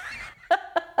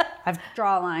 I've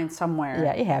draw a line somewhere.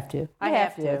 Yeah, you have to. I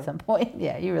have to at some point.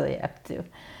 Yeah, you really have to.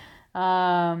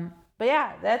 But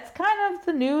yeah, that's kind of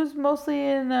the news mostly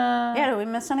in... Yeah, did we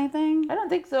miss anything? I don't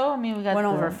think so. I mean, we got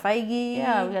over Fiege.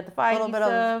 Yeah, we got the Fiege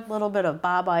stuff. Little bit of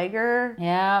Bob Iger.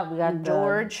 Yeah, we got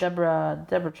George.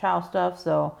 Deborah Chow stuff.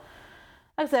 So,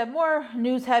 like I said, more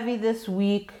news heavy this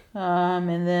week.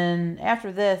 And then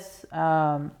after this,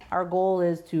 our goal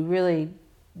is to really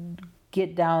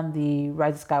get down the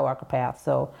Rise of Skywalker path.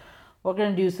 So we're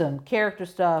going to do some character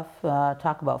stuff,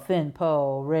 talk about Finn,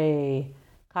 Poe, Rey,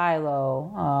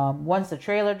 Kylo. Once the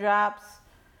trailer drops,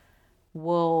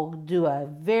 we'll do a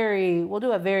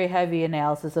very heavy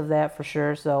analysis of that for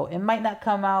sure. So it might not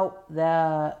come out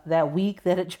that week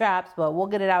that it drops, but we'll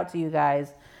get it out to you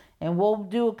guys. And we'll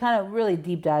do a kind of really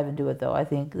deep dive into it, though. I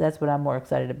think that's what I'm more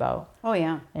excited about. Oh,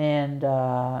 yeah. And,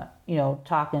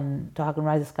 talking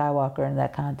Rise of Skywalker and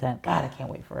that content. God, I can't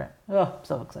wait for it. Oh, I'm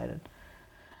so excited.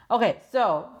 Okay,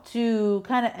 so to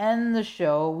kind of end the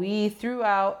show, we threw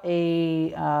out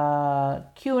a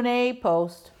Q&A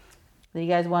post that you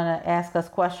guys want to ask us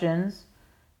questions.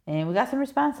 And we got some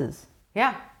responses.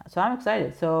 Yeah. So I'm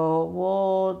excited. So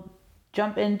we'll...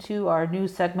 jump into our new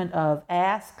segment of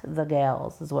Ask the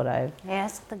Gals is what I've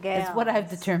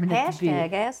determined it to be.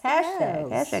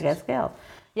 Hashtag Ask Gals.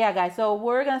 Yeah, guys. So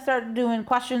we're gonna start doing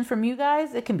questions from you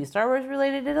guys. It can be Star Wars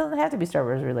related. It doesn't have to be Star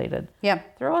Wars related. Yeah.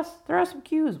 Throw us some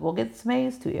cues. We'll get some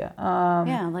A's to you.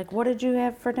 Yeah, like what did you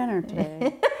have for dinner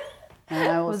today? And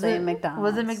I will say McDonald's.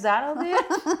 Was it McDonald's?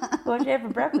 What did you have for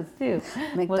breakfast too?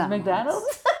 Was it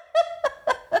McDonald's?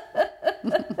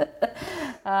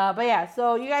 But yeah,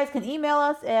 so you guys can email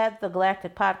us at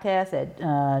thegalacticpodcast at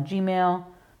Gmail,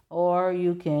 or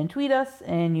you can tweet us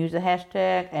and use the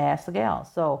hashtag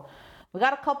AskTheGals. So we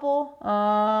got a couple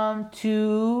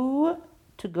to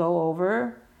go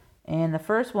over, and the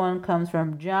first one comes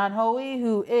from John Hoey,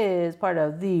 who is part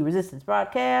of the Resistance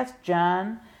broadcast.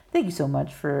 John, thank you so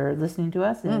much for listening to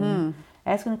us and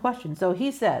asking a question. So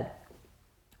he said,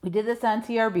 we did this on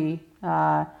TRB,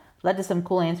 led to some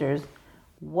cool answers.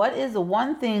 What is the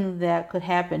one thing that could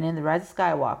happen in The Rise of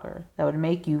Skywalker that would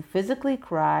make you physically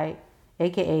cry,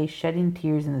 aka shedding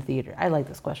tears in the theater? I like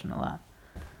this question a lot.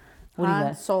 What do you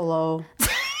Han Solo.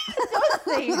 Don't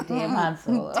say your damn Han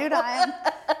Solo. Dude,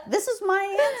 this is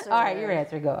my answer. All right, your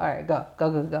answer. Go. All right,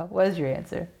 go. What is your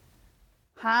answer?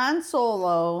 Han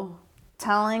Solo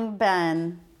telling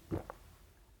Ben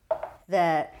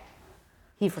that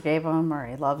he forgave him or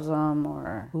he loves him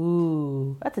or...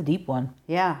 Ooh, that's a deep one.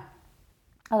 Yeah.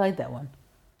 I like that one.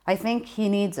 I think he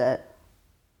needs it.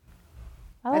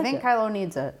 I think Kylo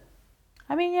needs it.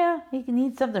 I mean, yeah, he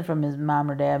needs something from his mom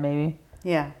or dad, maybe.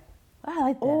 Yeah. I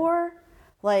like that. Or,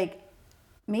 like,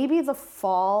 maybe the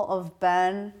fall of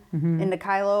Ben into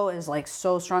Kylo is, like,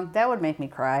 so strong. That would make me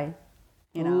cry.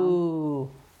 You know?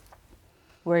 Ooh.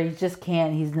 Where he just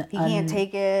can't, he can't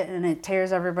take it and it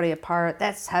tears everybody apart.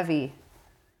 That's heavy.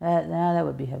 That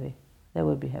would be heavy. That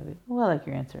would be heavy. Well, I like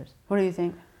your answers. What do you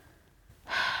think?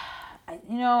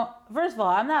 You know, first of all,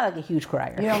 I'm not like a huge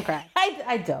crier. You don't cry.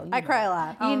 I don't. I cry a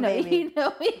lot. You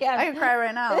know me. I can cry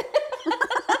right now.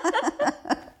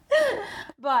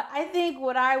 But I think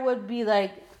what I would be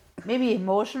like maybe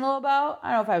emotional about.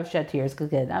 I don't know if I would shed tears because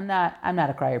again, I'm not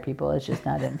a crier, people. It's just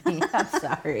not in me. I'm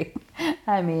sorry.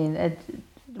 I mean,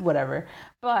 whatever.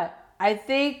 But I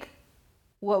think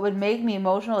what would make me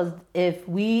emotional is if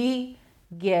we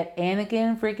get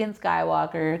Anakin freaking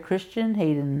Skywalker, Christian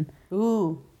Hayden,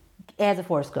 as a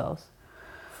Force Ghost.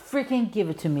 Freaking give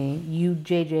it to me, you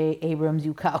J.J. Abrams,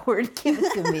 you coward. Give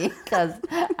it to me because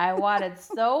I want it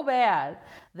so bad.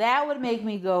 That would make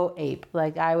me go ape.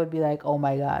 Like, I would be like, oh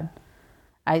my God.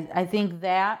 I think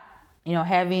that,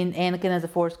 having Anakin as a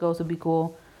Force Ghost would be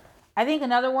cool. I think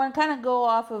another one, kind of go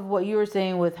off of what you were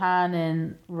saying with Han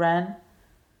and Ren,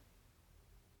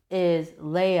 is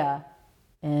Leia.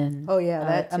 And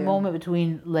that a moment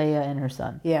between Leia and her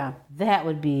son. Yeah. That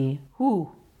would be,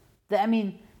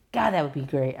 God, that would be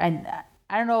great. I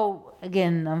don't know.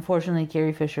 Again, unfortunately,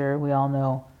 Carrie Fisher, we all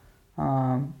know,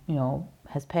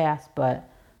 has passed. But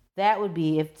that would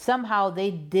be if somehow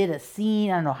they did a scene.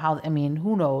 I don't know how. I mean,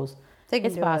 who knows?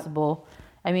 It's possible.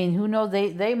 I mean, who knows?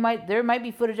 They might. There might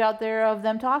be footage out there of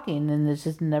them talking, and it's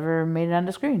just never made it on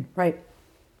the screen. Right.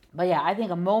 But yeah, I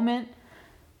think a moment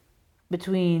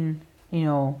between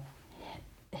him,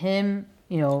 Ben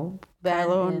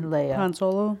Kylo and Leia, Han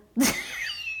Solo.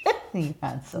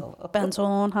 Han Solo. Ben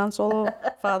Solo and Han Solo,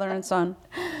 father and son.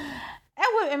 I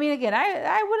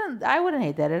wouldn't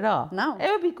hate that at all. No, it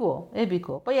would be cool. It'd be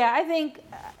cool. But yeah, I think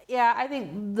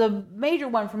the major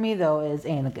one for me though is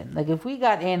Anakin. Like if we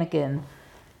got Anakin,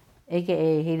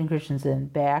 aka Hayden Christensen,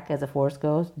 back as a Force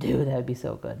Ghost, dude, that would be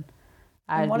so good.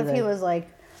 And what if he was like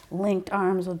linked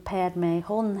arms with Padme,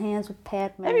 holding hands with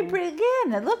Padme? That'd be pretty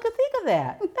good. Think of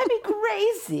that. That'd be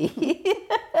crazy.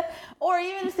 Or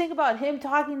even just think about him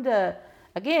talking to,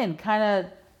 again, kind of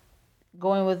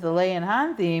going with the Leia and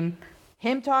Han theme,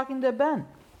 him talking to Ben.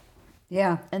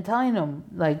 Yeah. And telling him,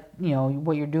 like,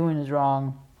 what you're doing is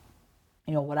wrong.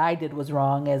 What I did was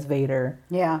wrong as Vader.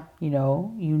 Yeah. You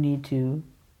need to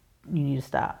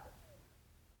stop.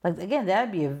 Like, again,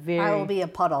 that'd be a very... I will be a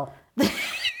puddle.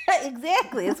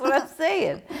 Exactly. That's what I'm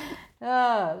saying.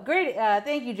 Great.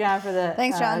 Thank you, John, for the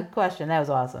Thanks, John. Question. That was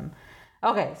awesome.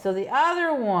 Okay, so the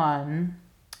other one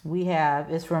we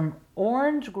have is from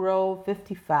Orange Grove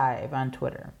 55 on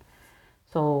Twitter.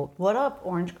 So what up,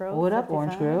 Orange Grove? What 55? Up,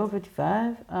 Orange Grove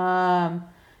 55?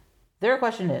 Their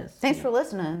question is... Thanks for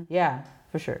listening. Yeah,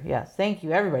 for sure. Yes. Thank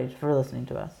you, everybody, for listening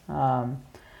to us.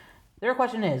 Their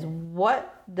question is,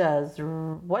 what does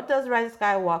Rise of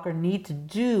Skywalker need to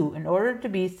do in order to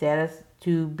be a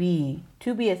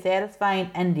satisfying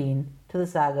ending to the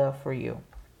saga for you?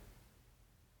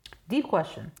 Deep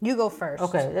question. You go first.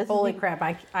 Okay. Holy crap!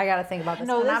 I gotta think about this.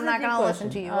 No, I'm not gonna listen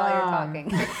to you while you're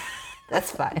talking.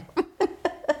 That's fine.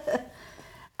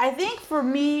 I think for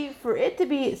me, for it to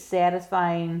be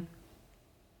satisfying,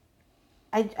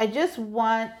 I just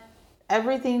want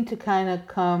everything to kind of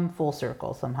come full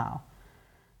circle somehow.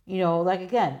 Like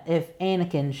again, if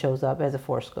Anakin shows up as a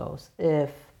Force Ghost,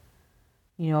 if,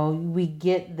 we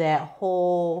get that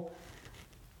whole,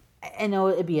 I know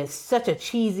it'd be such a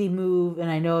cheesy move and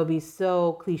I know it'd be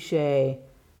so cliche,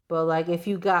 but like if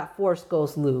you got Force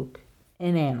Ghost Luke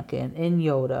and Anakin and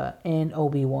Yoda and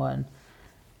Obi-Wan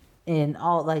and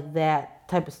all like that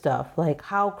type of stuff, like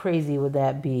how crazy would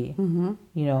that be? Mm-hmm.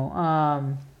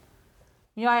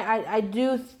 I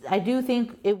do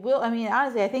think it will. I mean,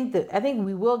 honestly, I think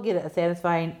we will get a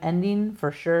satisfying ending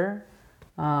for sure.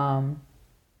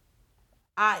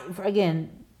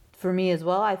 For me as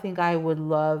well, I think I would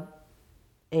love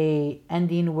a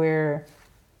ending where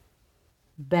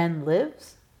Ben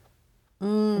lives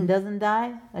and doesn't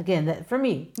die. Again, that for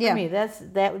me,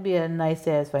 that would be a nice,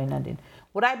 satisfying ending.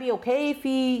 Would I be okay if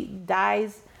he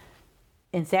dies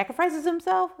and sacrifices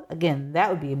himself? Again, that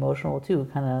would be emotional too,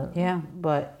 kind of. Yeah.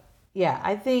 But yeah,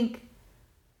 I think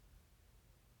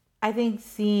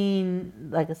seeing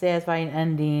like a satisfying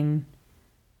ending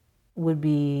would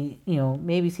be,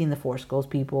 maybe seeing the Force Ghost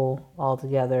people all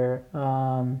together.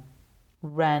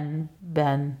 Ren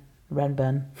Ben,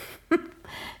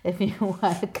 if you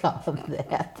want to call him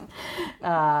that.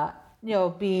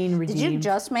 Being redeemed. Did you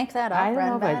just make that up? I don't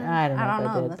know if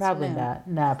I did. Probably new. Not.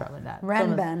 Nah, probably not.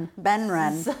 Ben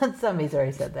Ren. Somebody's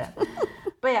already said that.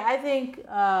 But yeah,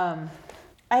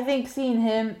 I think seeing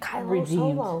him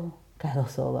redeemed. Kylo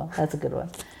Solo. That's a good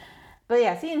one. But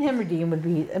yeah, seeing him redeemed would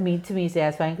be, to me,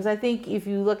 satisfying because I think if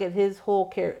you look at his whole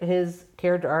his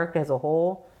character arc as a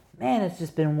whole, man, it's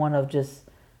just been one of just.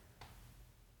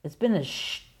 It's been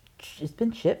it's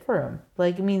been shit for him.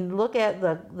 Like, look at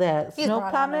that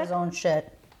Snoke comic. His own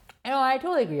shit. I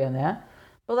totally agree on that.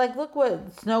 But like, look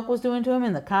what Snoke was doing to him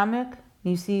in the comic.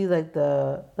 You see, like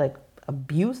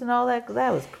abuse and all that. 'Cause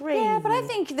that was crazy. Yeah, but I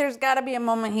think there's got to be a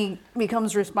moment he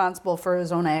becomes responsible for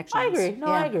his own actions. I agree. No,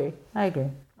 yeah. I agree.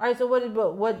 All right, so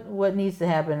what needs to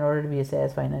happen in order to be a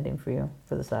satisfying ending for you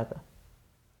for the saga?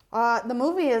 The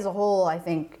movie as a whole, I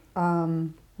think,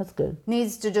 That's good.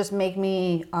 needs to just make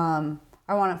me. I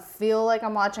want to feel like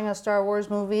I'm watching a Star Wars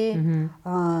movie,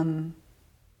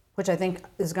 which I think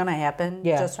is going to happen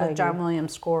just with John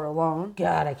Williams' score alone.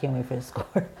 God, I can't wait for the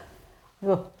score.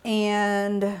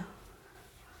 And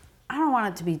I don't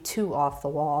want it to be too off the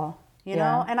wall, you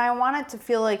know? And I want it to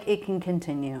feel like it can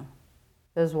continue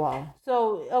as well.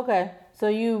 So, okay.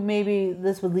 So maybe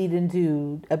this would lead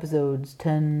into episodes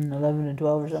 10, 11, and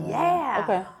 12 or something? Yeah.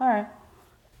 Okay, all right.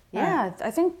 Yeah, right.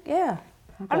 I think, Okay.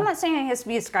 I'm not saying it has to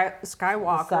be a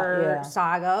Skywalker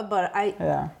saga, but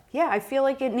I feel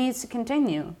like it needs to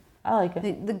continue. I like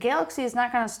it. The galaxy is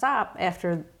not going to stop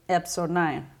after episode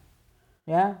 9.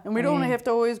 Yeah. And we don't have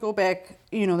to always go back.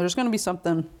 There's going to be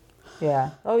something. Yeah.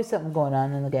 Always something going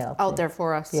on in the galaxy. Out there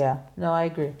for us. Yeah. No, I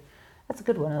agree. That's a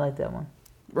good one. I like that one.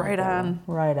 Right on.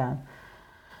 Right on.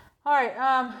 All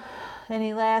right.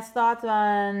 Any last thoughts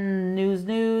on news?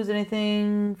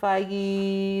 Anything?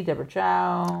 Fiege, Deborah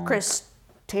Chow. Chris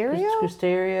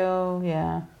Terrio,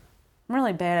 yeah. I'm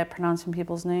really bad at pronouncing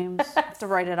people's names. I have to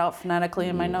write it out phonetically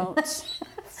in my notes.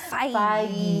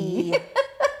 Fiege.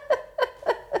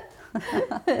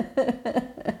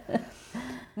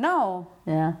 No.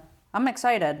 Yeah. I'm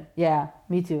excited. Yeah,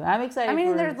 me too. I'm excited. I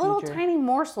mean, for there's little tiny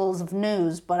morsels of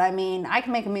news, but I mean, I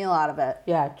can make a meal out of it.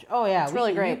 Yeah. Oh, yeah. It's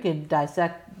really great. You could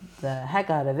dissect the heck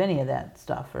out of any of that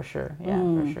stuff for sure. Yeah,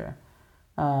 for sure.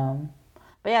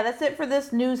 But yeah, that's it for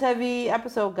this news-heavy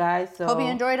episode, guys. So hope you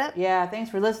enjoyed it. Yeah,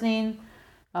 thanks for listening.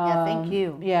 Thank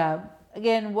you. Yeah.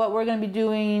 Again, what we're going to be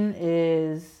doing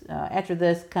is after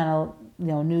this kind of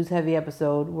news-heavy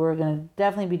episode, we're going to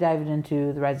definitely be diving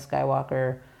into the Rise of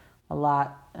Skywalker a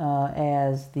lot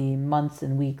as the months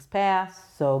and weeks pass.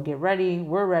 So get ready.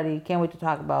 We're ready. Can't wait to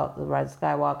talk about the Rise of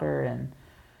Skywalker and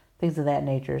things of that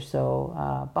nature. So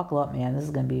buckle up, man. This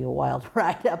is going to be a wild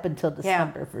ride up until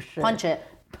December for sure. Punch it,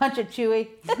 Chewie.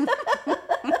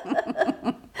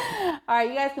 All right,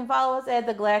 you guys can follow us at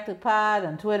the Galactic Pod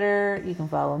on Twitter. You can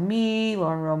follow me,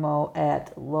 Lauren Romo,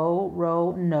 at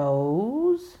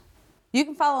LowRoNose. You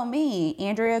can follow me,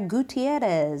 Andrea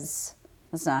Gutierrez.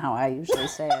 That's not how I usually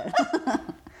say it.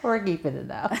 We're keeping it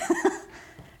out.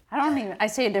 I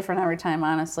say it different every time,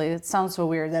 honestly. It sounds so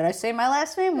weird that I say my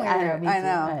last name weird. I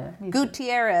know.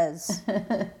 Gutierrez.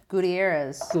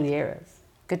 Gutierrez.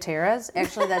 Gutierrez?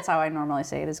 Actually, that's how I normally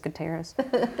say it, is Gutierrez.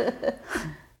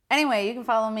 Anyway, you can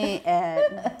follow me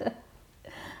at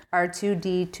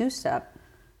R2D Two-Step.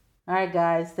 All right,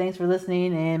 guys. Thanks for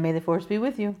listening, and may the Force be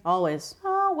with you. Always.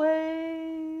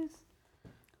 Always.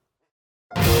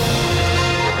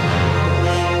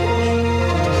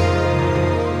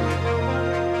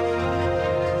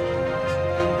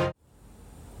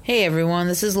 Hey everyone,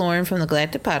 this is Lauren from the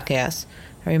Galactic Podcast.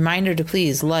 A reminder to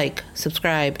please like,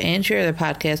 subscribe, and share the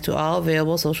podcast to all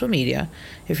available social media.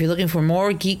 If you're looking for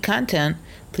more geek content,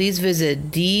 please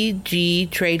visit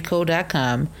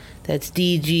dgtradeco.com. That's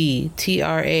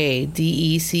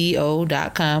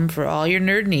dgtradeco.com for all your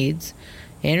nerd needs.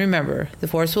 And remember, the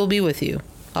Force will be with you,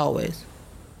 always.